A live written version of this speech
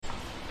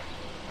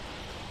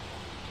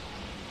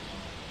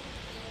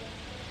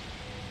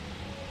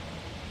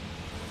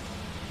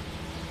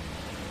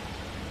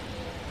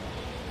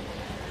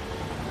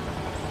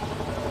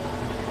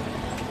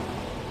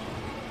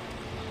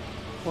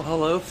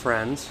hello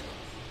friends.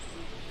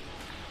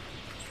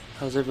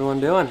 How's everyone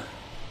doing?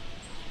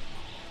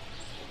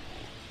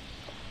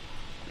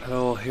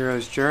 Oh,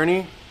 Hero's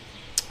Journey.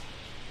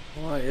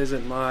 Why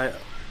isn't my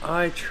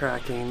eye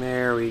tracking?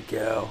 There we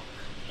go.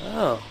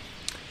 Oh,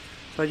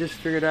 so I just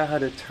figured out how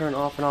to turn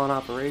off and on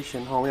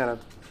operation. Hold on, we got a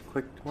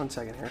quick 1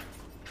 second here.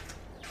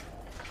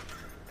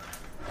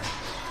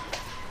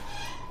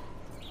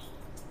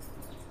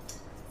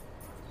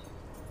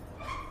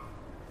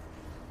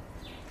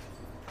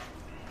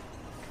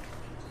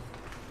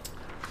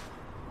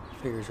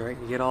 Figures, right?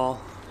 You get all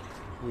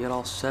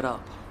set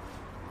up,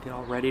 get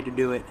all ready to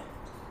do it,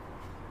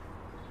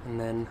 and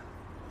then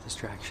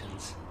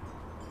distractions.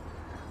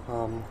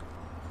 Yeah,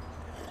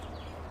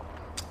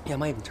 I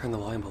might even turn the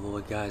volume up a little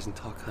bit, guys, and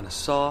talk kind of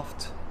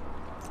soft.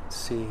 Let's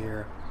see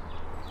here.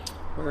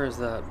 Where is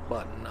that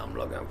button I'm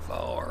looking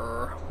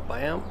for?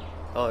 Bam.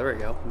 Oh, there we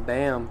go.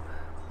 Bam.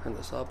 Turn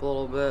this up a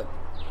little bit.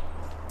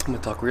 I'm gonna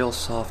talk real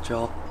soft,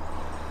 y'all.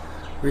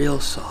 Real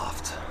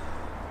soft.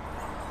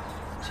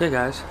 So, yeah,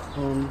 guys,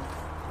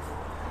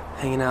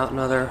 hanging out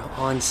another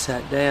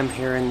on-set day. I'm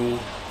here in the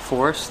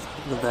forest,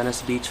 the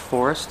Venice Beach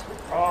forest.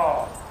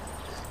 I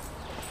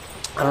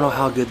don't know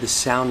how good the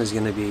sound is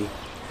going to be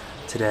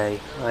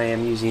today. I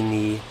am using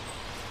the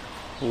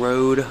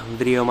Rode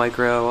Video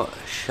Micro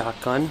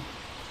shotgun,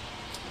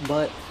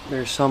 but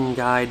there's some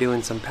guy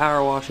doing some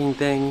power washing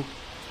thing.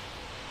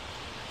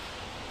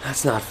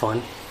 That's not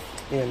fun.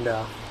 And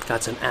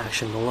got some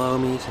action below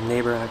me, some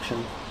neighbor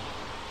action.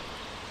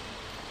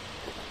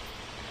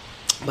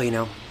 But you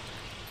know,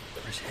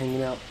 we're just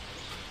hanging out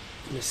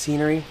in the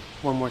scenery.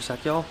 One more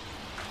sec, y'all.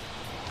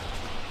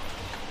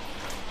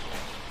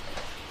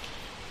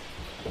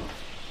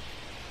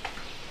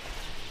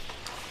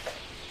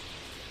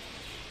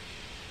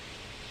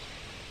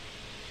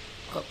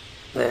 Oh,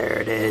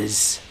 there it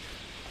is.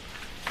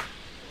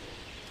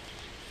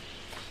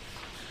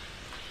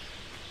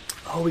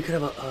 Oh, we could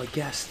have a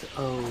guest.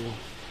 Oh,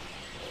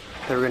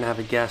 they were gonna have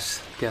a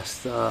guest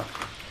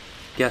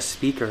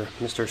speaker,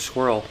 Mr.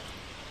 Squirrel.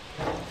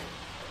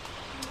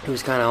 He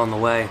was kind of on the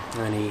way,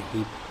 and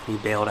then he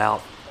bailed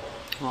out.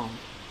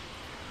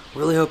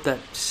 Really hope that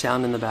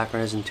sound in the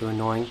background isn't too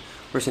annoying.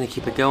 We're just gonna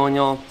keep it going,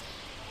 y'all.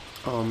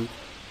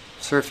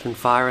 Surf's been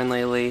firing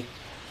lately.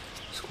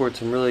 Scored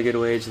some really good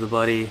waves with a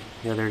buddy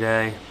the other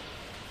day.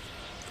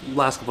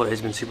 Last couple of days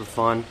have been super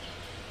fun.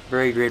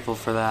 Very grateful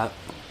for that.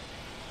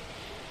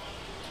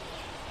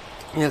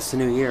 Yeah, it's the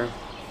new year.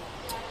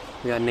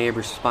 We got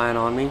neighbors spying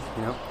on me,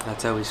 you know,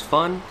 that's always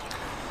fun.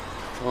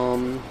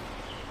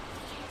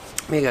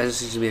 Hey guys,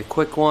 this is gonna be a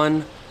quick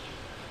one.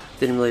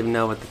 Didn't really even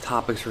know what the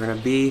topics were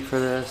gonna be for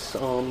this.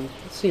 Let's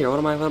see here. What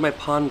am I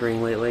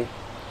pondering lately?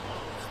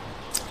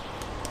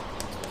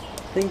 I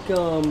think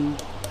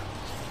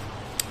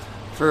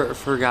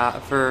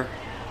for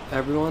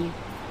everyone.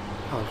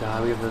 Oh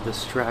god, we have the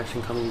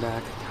distraction coming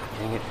back. God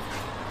dang it!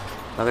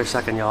 Another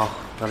second, y'all.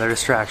 Another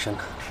distraction.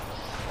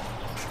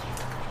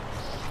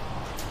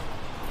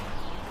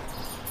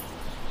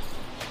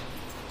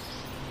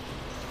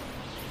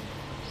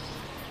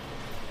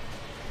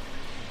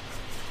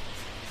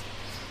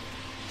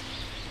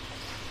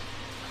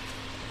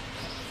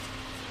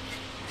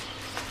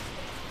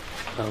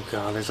 Oh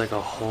god, there's like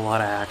a whole lot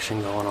of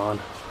action going on.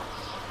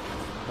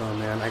 Oh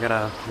man, we're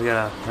gonna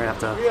have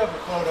to We have a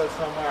photo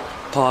somewhere.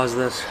 Pause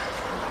this.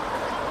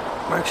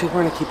 Actually,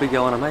 we're gonna keep it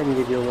going. I might even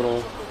give you a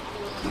little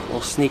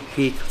sneak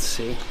peek. Let's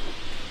see.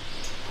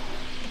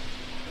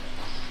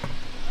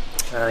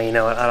 You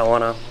know what? I don't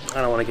wanna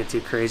get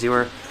too crazy.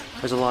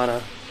 There's a lot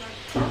of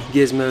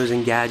gizmos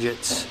and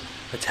gadgets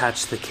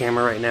attached to the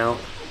camera right now.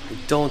 I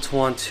don't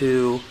want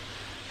to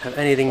have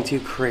anything too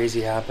crazy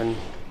happen.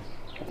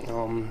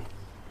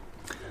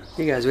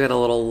 You guys, we got a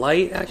little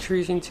light actually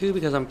using too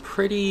because I'm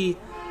pretty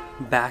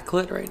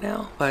backlit right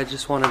now, but I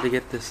just wanted to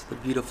get the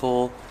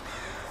beautiful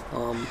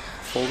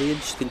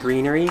foliage, the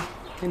greenery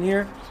in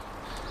here.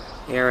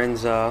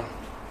 Aaron's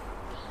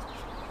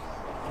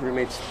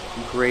roommate's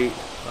great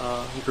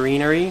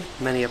greenery.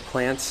 Many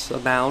plants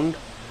abound,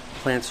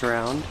 plants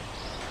around,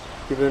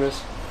 giving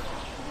us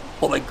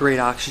all that great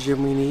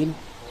oxygen we need.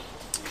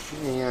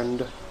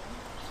 And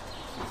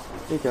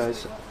hey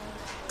guys,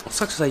 it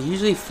sucks because I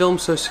usually film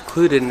so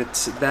secluded, and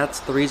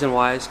that's the reason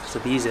why, is because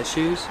of these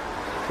issues.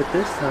 But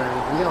this time,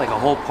 we got like a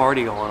whole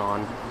party going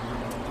on,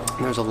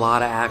 and there's a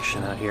lot of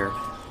action out here.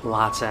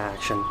 Lots of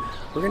action.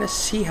 We're gonna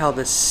see how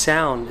this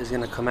sound is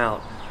gonna come out.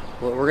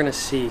 What we're gonna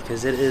see,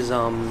 because it is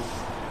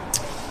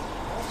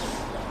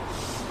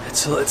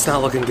it's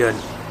not looking good.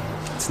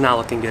 It's not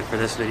looking good for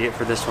this video,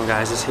 for this one,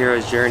 guys. This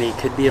Hero's Journey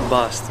could be a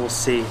bust. We'll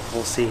see.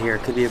 We'll see here.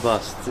 It could be a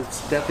bust.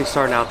 It's definitely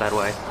starting out that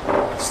way.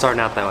 It's starting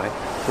out that way.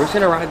 We're just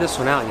gonna ride this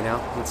one out, you know.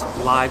 It's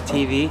live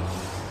TV.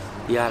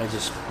 You gotta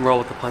just roll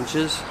with the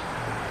punches.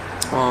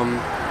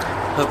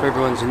 Hope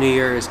everyone's New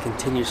Year is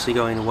continuously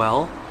going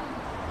well.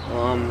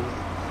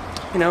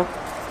 You know,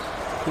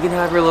 you can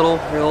have your little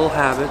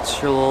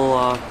habits, your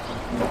little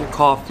your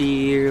coffee,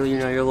 your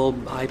little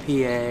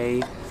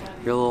IPA,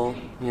 your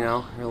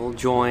little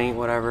joint,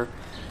 whatever.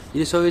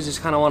 You just always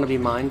kind of want to be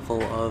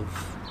mindful of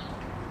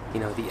you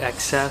know, the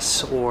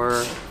excess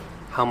or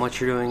how much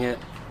you're doing it,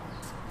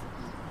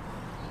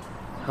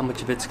 how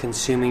much of it's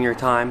consuming your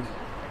time.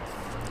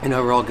 I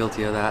know we're all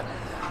guilty of that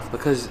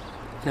because,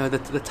 you know,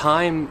 the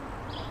time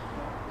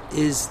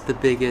is the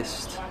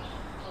biggest,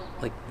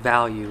 like,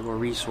 value or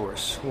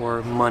resource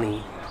or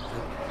money.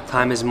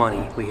 Time is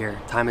money, we hear.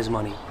 Time is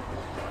money.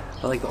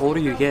 But, like, the older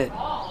you get,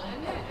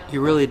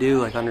 you really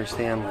do, like,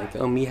 understand, like,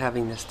 oh, me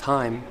having this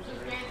time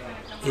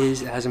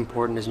is as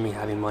important as me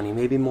having money.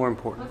 Maybe more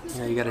important.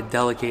 You know, you got to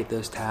delegate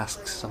those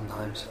tasks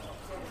sometimes.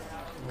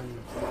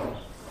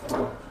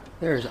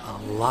 There's a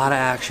lot of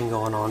action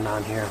going on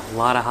down here. A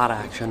lot of hot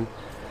action.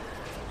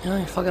 You know,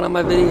 you're fucking up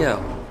my video.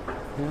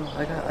 You know,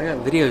 I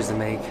got videos to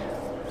make.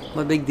 I'm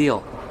a big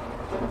deal.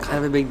 Kind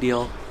of a big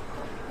deal.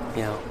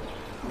 You know,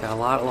 got a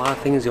lot of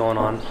things going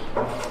on.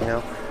 You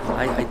know,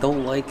 I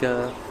don't like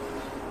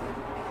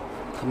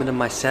coming to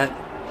my set,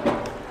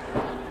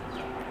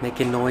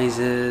 making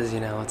noises. You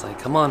know, it's like,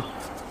 come on.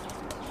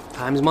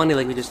 Time's money,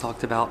 like we just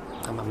talked about.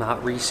 I'm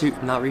not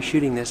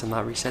reshooting this. I'm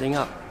not resetting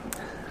up.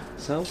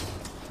 So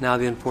now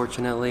the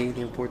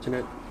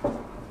unfortunate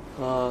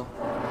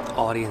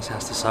audience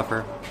has to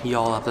suffer.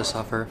 Y'all have to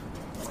suffer.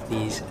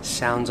 These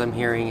sounds I'm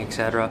hearing,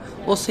 etc.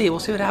 We'll see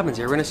what happens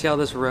here. We're gonna see how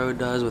this Rode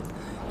does with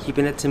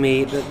keeping it to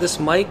me. This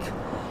mic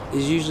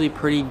is usually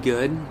pretty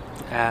good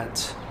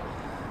at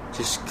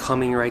just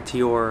coming right to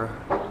your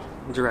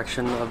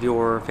direction of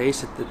your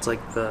face. It's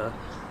like the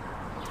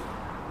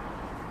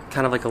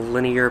kind of like a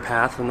linear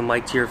path from the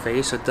mic to your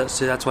face. So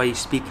that's why you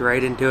speak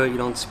right into it. You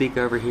don't speak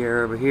over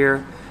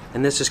here.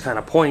 And this just kind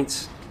of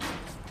points.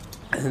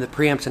 And then the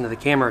preamps into the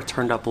camera are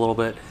turned up a little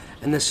bit.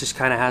 And this just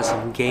kind of has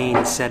some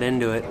gain set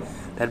into it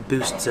that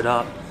boosts it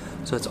up.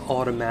 So it's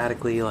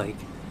automatically like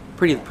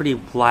pretty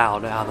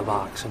loud out of the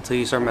box until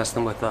you start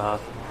messing with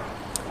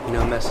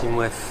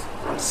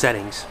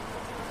settings.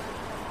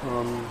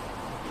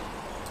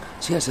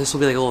 So yes, this will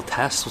be like a little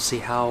test. We'll see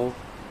how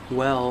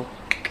well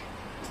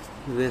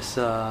this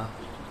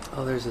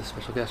there's a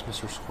special guest,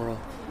 Mr. Squirrel.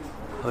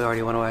 Oh, he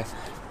already went away.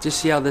 Just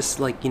see how this,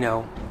 like, you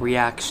know,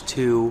 reacts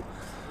to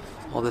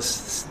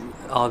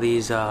all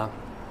these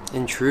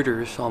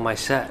intruders on my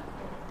set.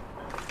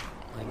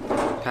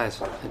 Like,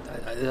 guys,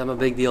 I'm a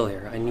big deal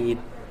here. I need,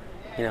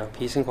 you know,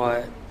 peace and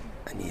quiet.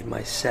 I need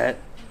my set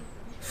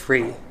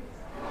free.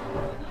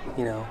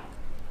 You know,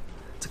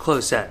 it's a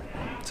closed set.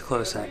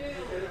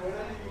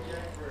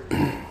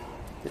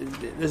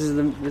 This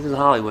is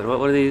Hollywood.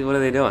 What are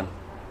they doing?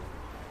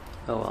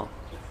 Oh well.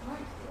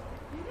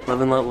 Live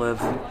and let live.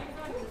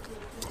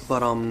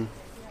 But I'm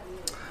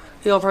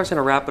probably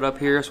gonna wrap it up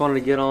here. Just wanted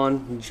to get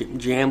on,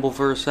 jamble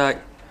for a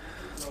sec.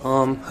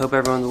 Hope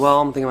everyone's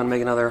well. I'm thinking I'm gonna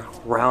make another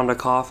round of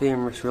coffee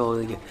and just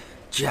really get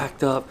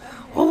jacked up.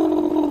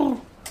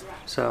 Oh!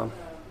 So,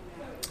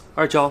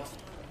 alright, y'all.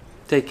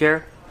 Take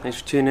care.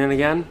 Thanks for tuning in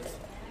again.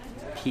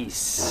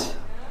 Peace.